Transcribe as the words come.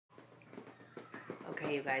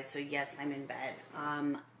Okay, you guys, so yes, I'm in bed.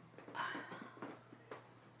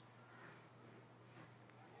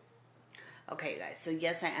 Okay, you guys, so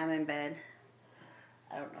yes, I am in bed.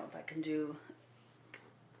 I don't know if I can do...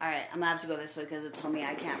 Alright, I'm gonna have to go this way because it told me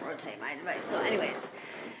I can't rotate my device. So anyways,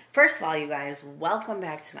 first of all, you guys, welcome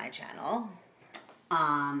back to my channel.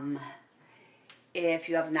 If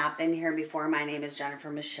you have not been here before, my name is Jennifer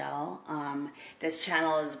Michelle. This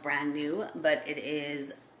channel is brand new, but it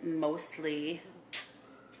is mostly...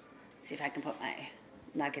 See if I can put my...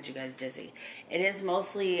 not get you guys dizzy. It is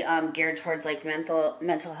mostly geared towards like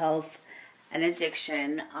mental health and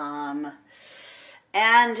addiction,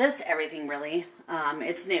 and just everything really.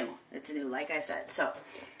 It's new, like I said. So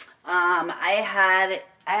I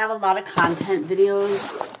have a lot of content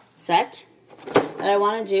videos set that I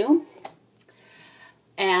want to do,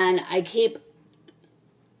 and I keep,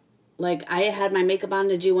 like, I had my makeup on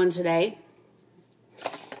to do one today,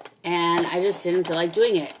 and I just didn't feel like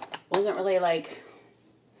doing it. Wasn't really like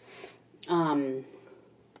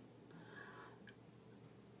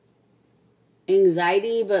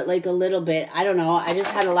anxiety, but like a little bit. I don't know. I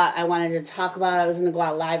just had a lot I wanted to talk about. I was going to go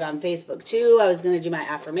out live on Facebook too. I was going to do my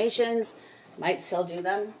affirmations. Might still do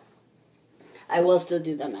them. I will still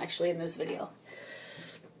do them actually in this video.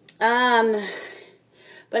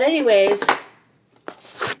 But anyways,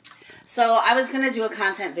 so I was going to do a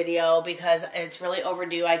content video because it's really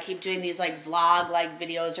overdue. I keep doing these like vlog like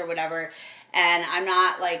videos or whatever, and I'm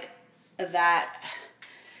not like that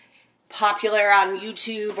popular on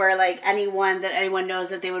YouTube or like anyone knows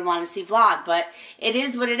that they would want to see vlog, but it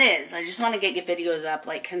is what it is. I just want to get videos up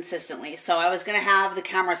like consistently. So I was going to have the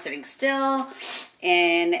camera sitting still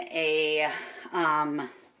in a,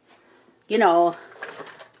 you know,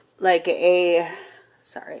 like a,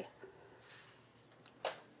 sorry,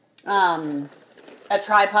 a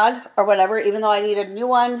tripod or whatever, even though I need a new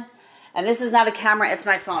one. And this is not a camera, it's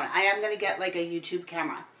my phone. I am going to get like a YouTube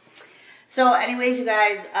camera. So anyways, you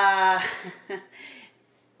guys,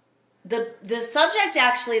 the subject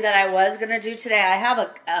actually that I was going to do today, I have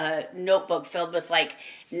a notebook filled with like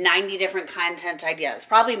 90 different content ideas.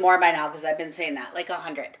 Probably more by now because I've been saying that, like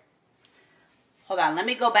 100. Hold on, let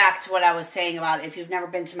me go back to what I was saying about if you've never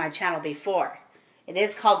been to my channel before. It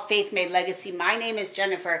is called Faith Made Legacy. My name is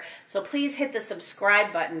Jennifer, so please hit the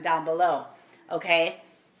subscribe button down below, okay?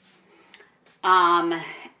 And...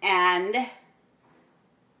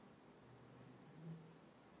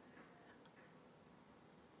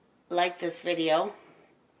 like this video.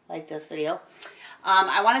 I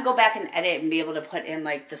want to go back and edit and be able to put in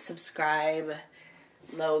like the subscribe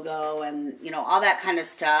logo and, you know, all that kind of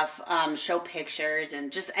stuff. Show pictures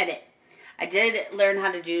and just edit. I did learn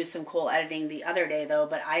how to do some cool editing the other day though,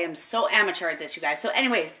 but I am so amateur at this, you guys. So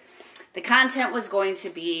anyways, the content was going to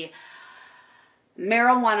be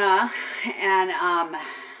marijuana, and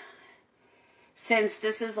since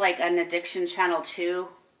this is like an addiction channel too,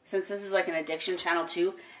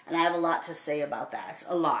 and I have a lot to say about that.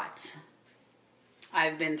 A lot.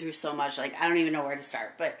 I've been through so much, like, I don't even know where to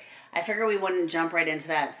start. But I figure we wouldn't jump right into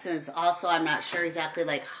that, since also I'm not sure exactly,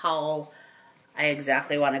 like, how I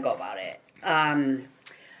exactly want to go about it.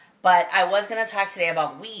 But I was going to talk today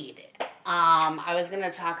about weed. I was going to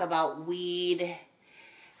talk about weed.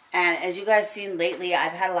 And as you guys seen lately,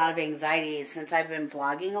 I've had a lot of anxiety since I've been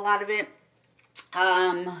vlogging a lot of it.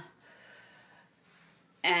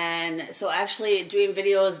 And so actually doing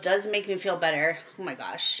videos does make me feel better. Oh my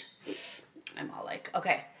gosh. I'm all like,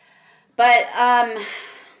 okay. But,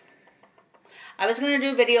 I was going to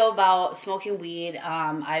do a video about smoking weed.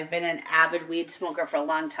 I've been an avid weed smoker for a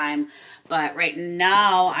long time, but right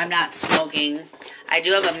now I'm not smoking. I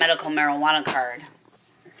do have a medical marijuana card.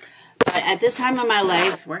 But at this time in my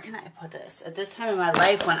life, where can I put this? At this time in my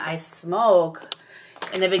life when I smoke,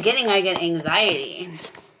 in the beginning I get anxiety.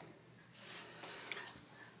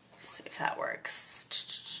 See if that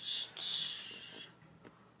works.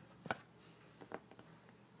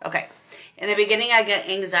 Okay. In the beginning, I get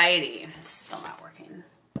anxiety. It's still not working.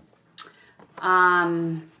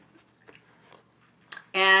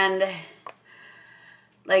 And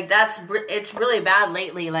like it's really bad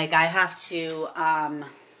lately. Like I have to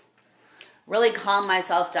really calm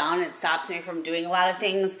myself down. It stops me from doing a lot of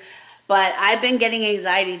things. But I've been getting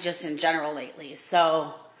anxiety just in general lately.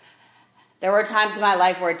 So there were times in my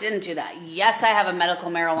life where it didn't do that. Yes, I have a medical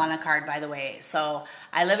marijuana card, by the way. So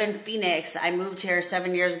I live in Phoenix. I moved here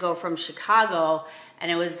 7 years ago from Chicago, and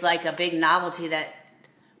it was like a big novelty that,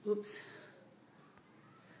 oops.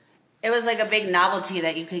 It was like a big novelty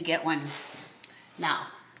that you could get one now.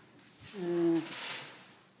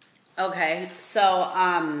 Okay,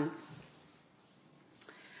 so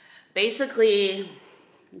basically,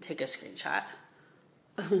 take a screenshot.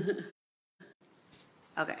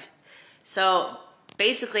 Okay. So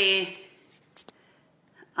basically,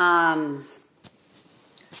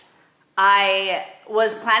 I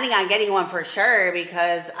was planning on getting one for sure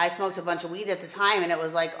because I smoked a bunch of weed at the time and it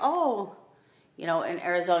was like, oh, you know, in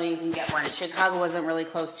Arizona you can get one. Chicago wasn't really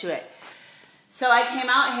close to it. So I came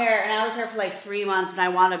out here and I was here for like 3 months and I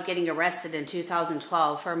wound up getting arrested in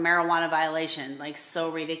 2012 for a marijuana violation. Like, so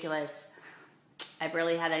ridiculous. I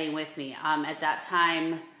barely had any with me. At that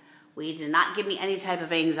time, weed did not give me any type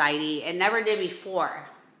of anxiety. It never did before.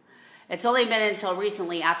 It's only been until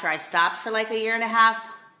recently after I stopped for like a year and a half.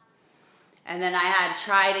 And then I had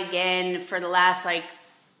tried again for the last right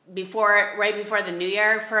before the new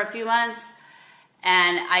year for a few months.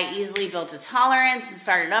 And I easily built a tolerance and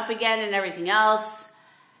started up again and everything else.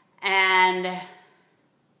 And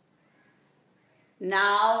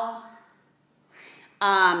now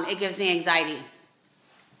it gives me anxiety.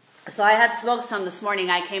 So I had smoked some this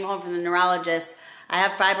morning. I came home from the neurologist. I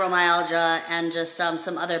have fibromyalgia and just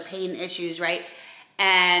some other pain issues, right?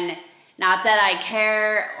 And not that I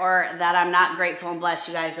care or that I'm not grateful and blessed.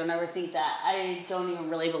 You guys don't ever think that. I don't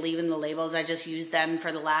even really believe in the labels. I just use them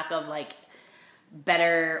for the lack of like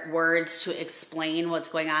better words to explain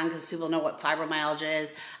what's going on because people know what fibromyalgia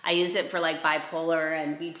is. I use it for like bipolar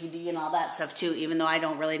and BPD and all that stuff too, even though I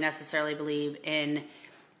don't really necessarily believe in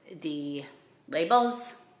the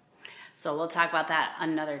labels. So we'll talk about that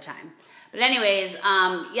another time. But anyways,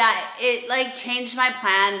 yeah, it like changed my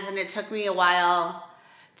plans and it took me a while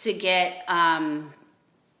to get back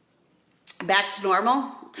to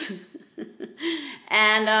normal.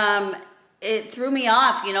 And it threw me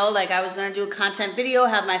off, you know, like I was going to do a content video,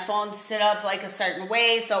 have my phone sit up like a certain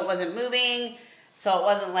way so it wasn't moving, so it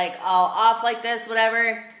wasn't like all off like this,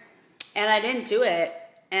 whatever. And I didn't do it.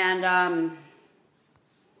 And, gosh,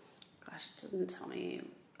 it doesn't tell me.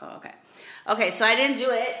 Oh, okay. Okay, so I didn't do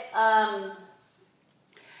it.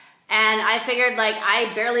 And I figured like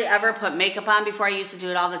I barely ever put makeup on before. I used to do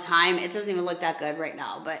it all the time. It doesn't even look that good right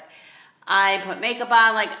now, but I put makeup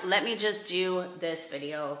on, like, let me just do this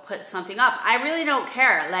video, put something up. I really don't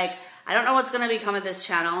care. Like, I don't know what's going to become of this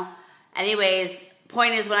channel. Anyways,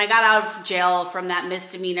 point is, when I got out of jail from that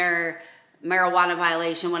misdemeanor marijuana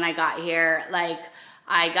violation when I got here, like,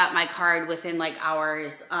 I got my card within, like,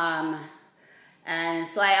 hours. And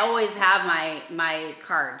so I always have my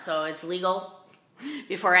card, so it's legal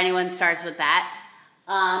before anyone starts with that.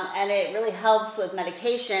 And it really helps with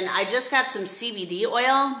medication. I just got some CBD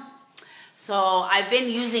oil. So I've been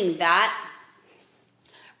using that.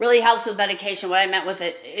 Really helps with medication. What I meant with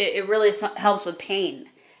it, it really helps with pain.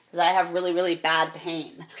 Because I have really, really bad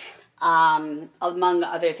pain. Among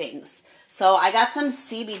other things. So I got some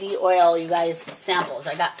CBD oil, you guys, samples.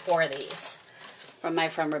 I got 4 of these from my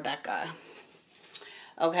friend Rebecca.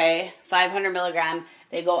 Okay, 500 milligram.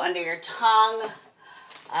 They go under your tongue.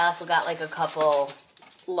 I also got like a couple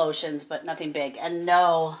lotions, but nothing big. And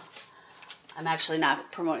no, I'm actually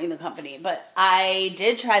not promoting the company, but I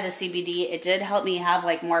did try the CBD. It did help me have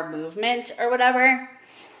like more movement or whatever.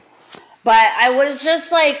 But I was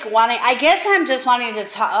just like wanting, I guess I'm just wanting to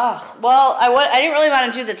talk. Well, I didn't really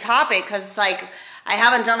want to do the topic because it's like I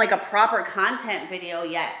haven't done like a proper content video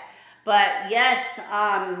yet. But yes,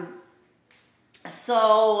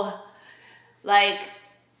 so like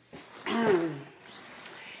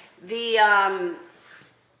the oh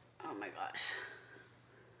my gosh.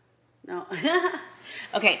 No.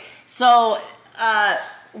 Okay, so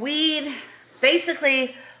weed,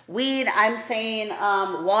 basically weed, I'm saying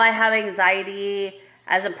while I have anxiety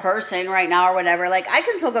as a person right now or whatever, like I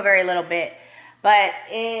can smoke a very little bit, but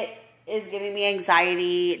it is giving me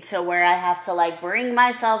anxiety to where I have to like bring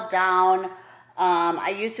myself down. I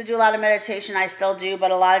used to do a lot of meditation, I still do, but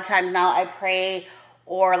a lot of times now I pray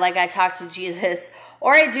or like I talk to Jesus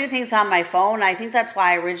or I do things on my phone. I think that's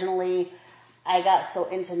why originally I got so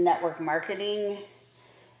into network marketing,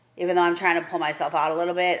 even though I'm trying to pull myself out a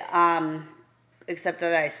little bit, except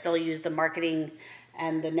that I still use the marketing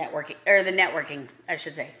and the networking, I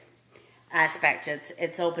should say, aspect.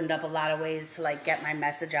 It's opened up a lot of ways to like get my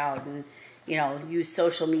message out and, you know, use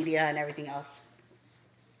social media and everything else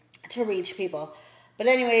to reach people. But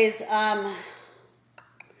anyways,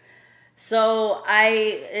 so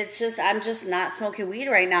I'm just not smoking weed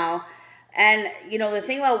right now. And, you know, the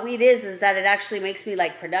thing about weed is that it actually makes me,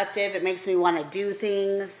 like, productive. It makes me want to do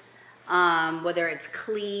things, whether it's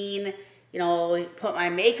clean, you know, put my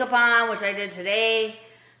makeup on, which I did today,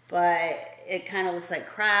 but it kind of looks like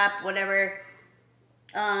crap, whatever.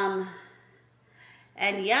 And,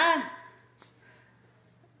 yeah.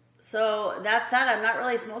 So, that's that. I'm not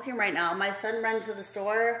really smoking right now. My son ran to the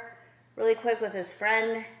store really quick with his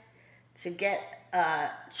friend to get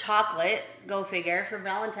chocolate, go figure, for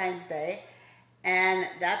Valentine's Day. And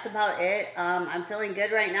that's about it. I'm feeling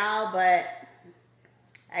good right now, but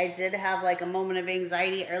I did have like a moment of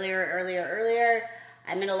anxiety earlier.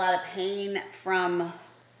 I'm in a lot of pain from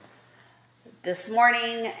this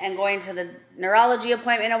morning and going to the neurology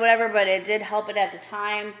appointment or whatever, but it did help it at the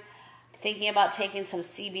time. Thinking about taking some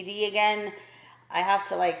CBD again. I have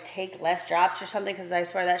to like take less drops or something because I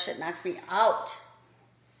swear that shit knocks me out.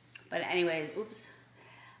 But anyways, oops.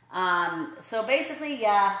 So basically,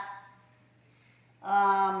 yeah.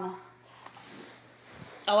 Oh,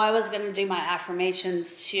 I was going to do my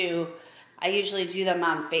affirmations too. I usually do them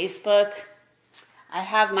on Facebook. I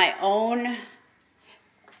have my own,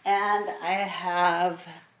 and I have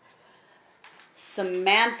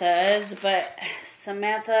Samantha's, but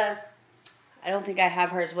Samantha, I don't think I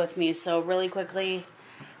have hers with me. So really quickly,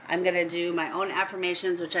 I'm going to do my own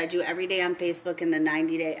affirmations, which I do every day on Facebook in the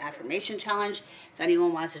 90-day affirmation challenge. If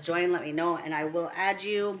anyone wants to join, let me know, and I will add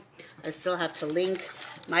you. I still have to link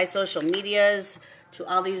my social medias to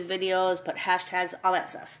all these videos, put hashtags, all that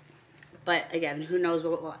stuff. But again, who knows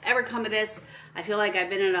what will ever come of this. I feel like I've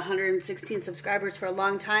been at 116 subscribers for a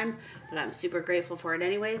long time, but I'm super grateful for it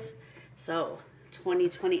anyways. So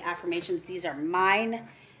 2020 affirmations, these are mine,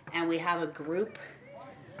 and we have a group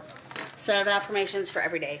set of affirmations for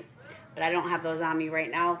every day. But I don't have those on me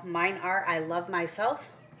right now. Mine are: I love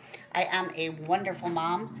myself. I am a wonderful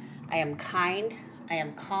mom. I am kind. I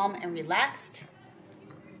am calm and relaxed.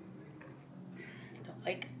 I don't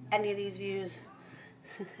like any of these views.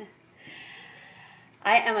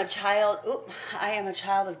 I am a child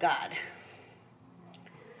of God.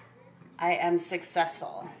 I am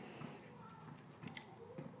successful.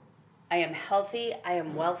 I am healthy. I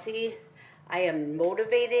am wealthy. I am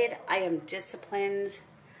motivated. I am disciplined.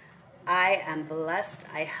 I am blessed.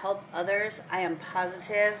 I help others. I am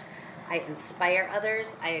positive. I inspire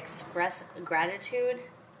others. I express gratitude.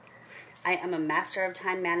 I am a master of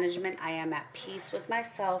time management. I am at peace with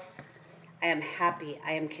myself. I am happy.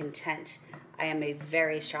 I am content. I am a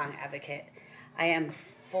very strong advocate. I am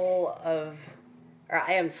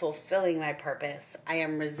fulfilling my purpose. I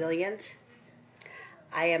am resilient.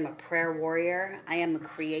 I am a prayer warrior. I am a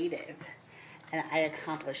creative. And I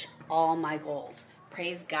accomplish all my goals.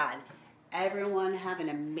 Praise God. Everyone have an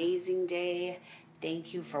amazing day.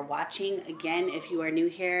 Thank you for watching. Again, if you are new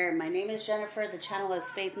here, my name is Jennifer. The channel is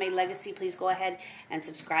Faith Made Legacy. Please go ahead and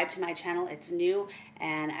subscribe to my channel. It's new,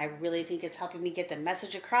 and I really think it's helping me get the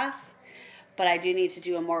message across. But I do need to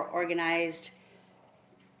do a more organized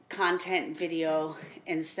content video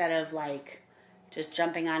instead of like just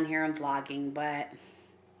jumping on here and vlogging. But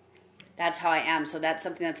that's how I am. So that's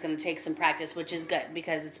something that's going to take some practice, which is good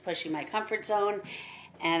because it's pushing my comfort zone.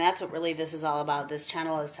 And that's what really this is all about. This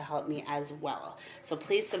channel is to help me as well. So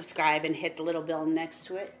please subscribe and hit the little bell next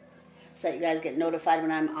to it so that you guys get notified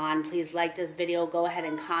when I'm on. Please like this video. Go ahead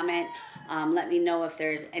and comment. Let me know if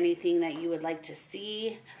there's anything that you would like to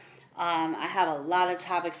see. I have a lot of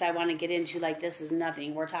topics I want to get into. Like, this is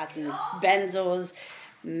nothing. We're talking benzos,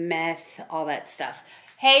 meth, all that stuff.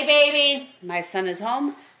 Hey, baby. My son is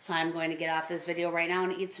home, so I'm going to get off this video right now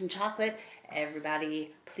and eat some chocolate.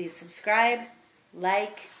 Everybody, please subscribe,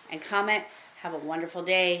 like, and comment. Have a wonderful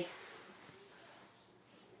day.